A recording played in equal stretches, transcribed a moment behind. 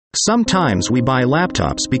Sometimes we buy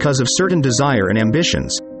laptops because of certain desire and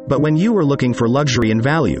ambitions, but when you are looking for luxury and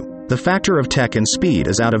value, the factor of tech and speed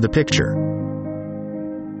is out of the picture.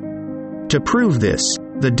 To prove this,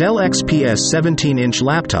 the Dell XPS 17-inch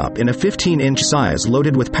laptop in a 15-inch size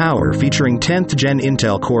loaded with power featuring 10th Gen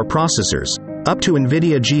Intel Core processors, up to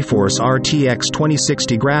NVIDIA GeForce RTX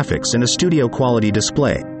 2060 graphics and a studio-quality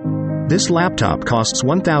display. This laptop costs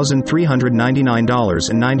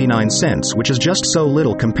 $1,399.99, which is just so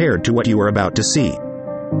little compared to what you are about to see.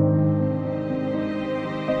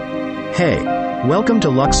 Hey, welcome to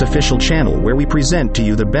Lux Official Channel, where we present to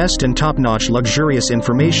you the best and top-notch luxurious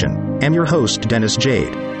information. I'm your host, Dennis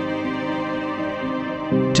Jade.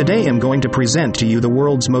 Today I'm going to present to you the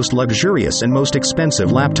world's most luxurious and most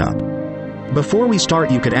expensive laptop. Before we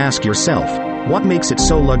start, you could ask yourself, what makes it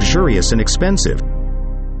so luxurious and expensive?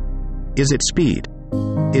 Is it speed?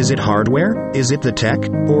 Is it hardware? Is it the tech?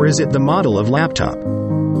 Or is it the model of laptop?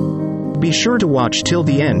 Be sure to watch till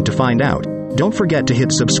the end to find out. Don't forget to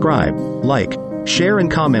hit subscribe, like, share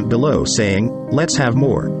and comment below saying, let's have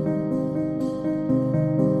more.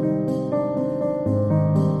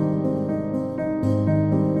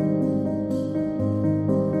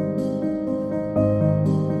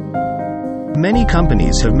 Many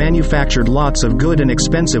companies have manufactured lots of good and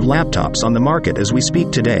expensive laptops on the market as we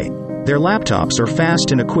speak today. Their laptops are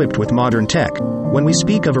fast and equipped with modern tech. When we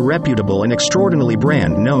speak of a reputable and extraordinary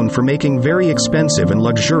brand known for making very expensive and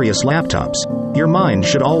luxurious laptops, your mind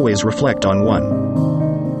should always reflect on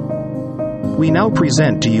one. We now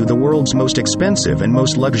present to you the world's most expensive and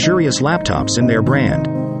most luxurious laptops in their brand.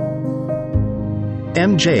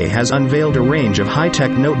 MJ has unveiled a range of high-tech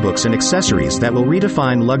notebooks and accessories that will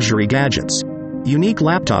redefine luxury gadgets. Unique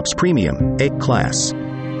Laptops Premium, A Class.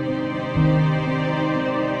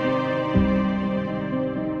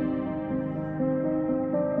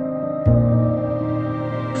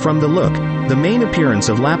 From the look, the main appearance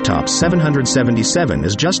of Laptops 777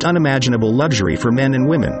 is just unimaginable luxury for men and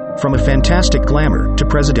women, from a fantastic glamour to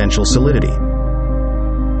presidential solidity.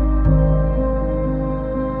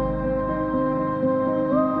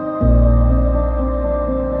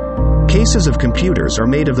 Cases of computers are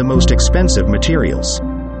made of the most expensive materials.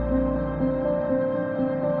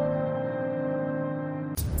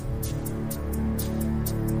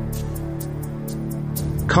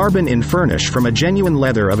 Carbon in furnish from a genuine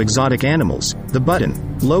leather of exotic animals. The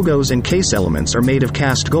button, logos and case elements are made of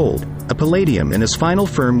cast gold, a palladium and its final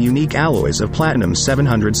firm unique alloys of platinum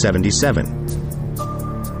 777.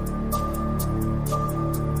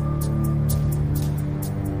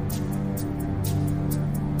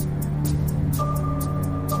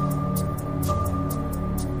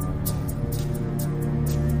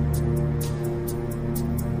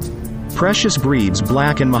 Precious breeds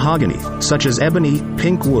black and mahogany, such as ebony,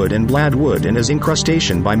 pink wood and black wood, and as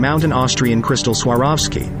incrustation by mountain Austrian crystal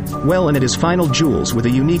Swarovski. Well, and it is final jewels with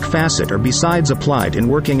a unique facet are besides applied in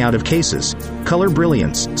working out of cases, color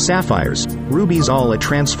brilliance, sapphires, rubies, all it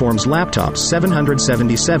transforms Laptops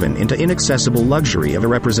 777 into inaccessible luxury of a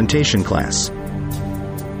representation class.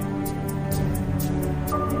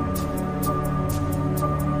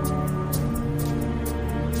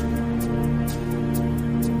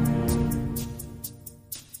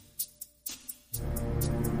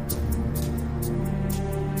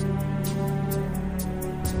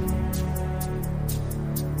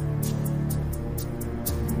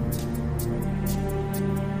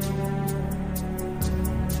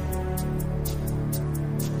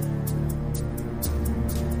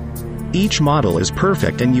 Each model is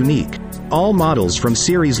perfect and unique. All models from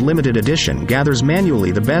Series Limited Edition gathers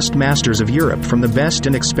manually the best masters of Europe from the best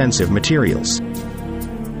and expensive materials.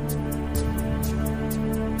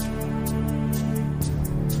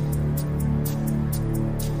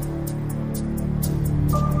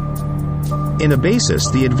 In a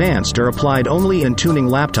basis, the advanced are applied only in tuning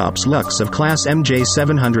Laptops Lux of class MJ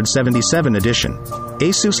 777 edition.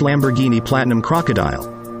 Asus Lamborghini Platinum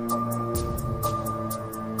Crocodile.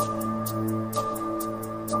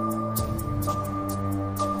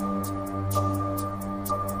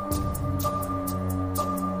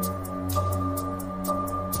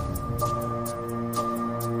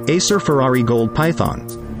 Acer Ferrari Gold Python.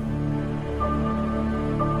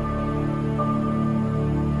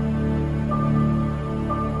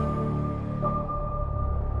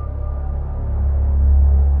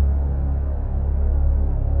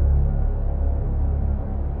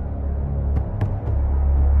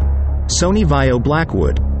 Sony Vaio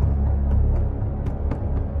Blackwood.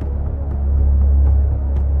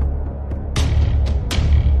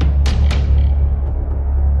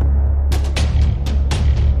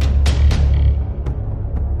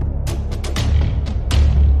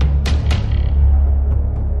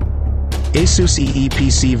 Asus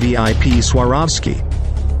EEPC VIP Swarovski.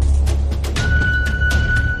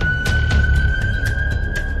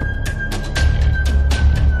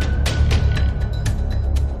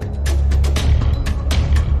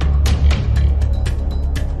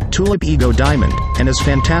 Tulip Ego Diamond, and his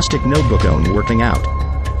fantastic notebook own working out.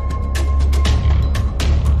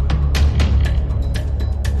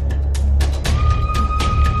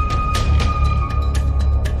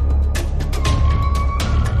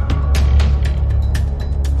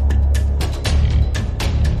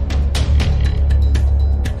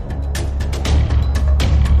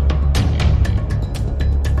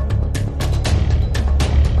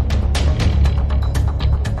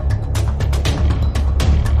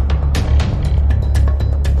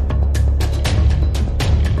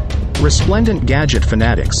 Resplendent Gadget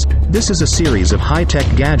Fanatics. This is a series of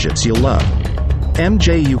high-tech gadgets you'll love.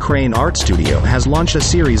 MJ Ukraine Art Studio has launched a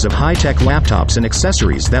series of high-tech laptops and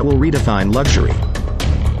accessories that will redefine luxury.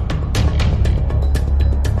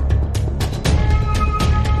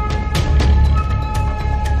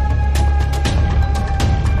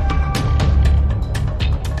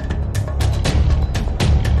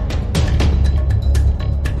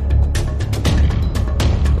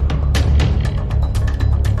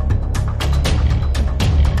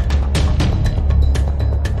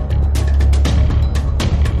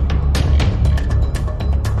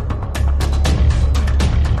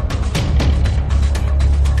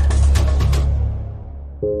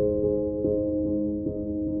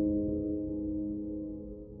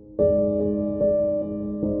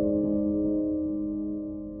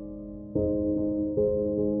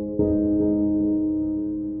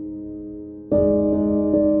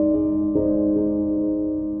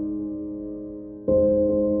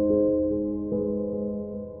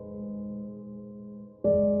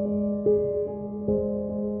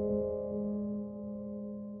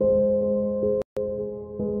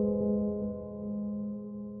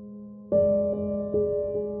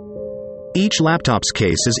 Each laptop's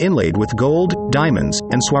case is inlaid with gold, diamonds,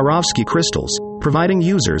 and Swarovski crystals, providing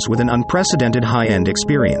users with an unprecedented high-end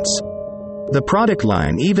experience. The product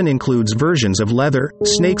line even includes versions of leather,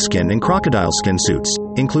 snakeskin and crocodile skin suits,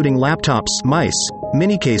 including laptops, mice,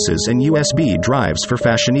 mini cases and USB drives for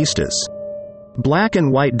fashionistas. Black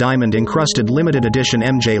and white diamond-encrusted limited edition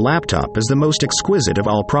MJ laptop is the most exquisite of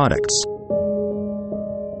all products.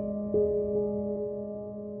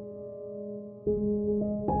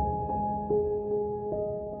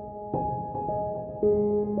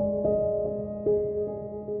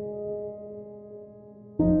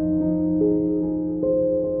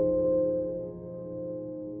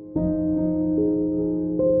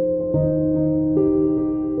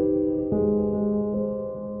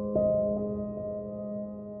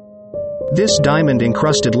 This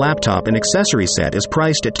diamond-encrusted laptop and accessory set is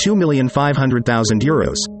priced at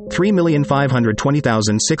 €2,500,000,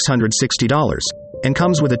 $3,520,660, and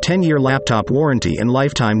comes with a 10-year laptop warranty and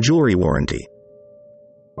lifetime jewelry warranty.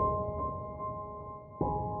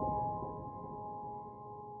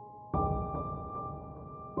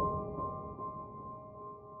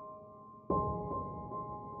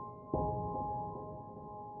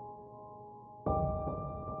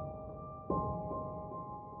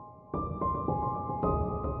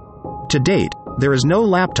 To date, there is no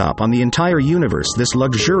laptop on the entire universe this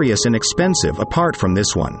luxurious and expensive apart from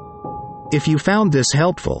this one. If you found this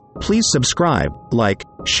helpful, please subscribe, like,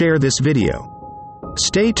 share this video.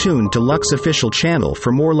 Stay tuned to Lux Official channel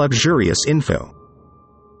for more luxurious info.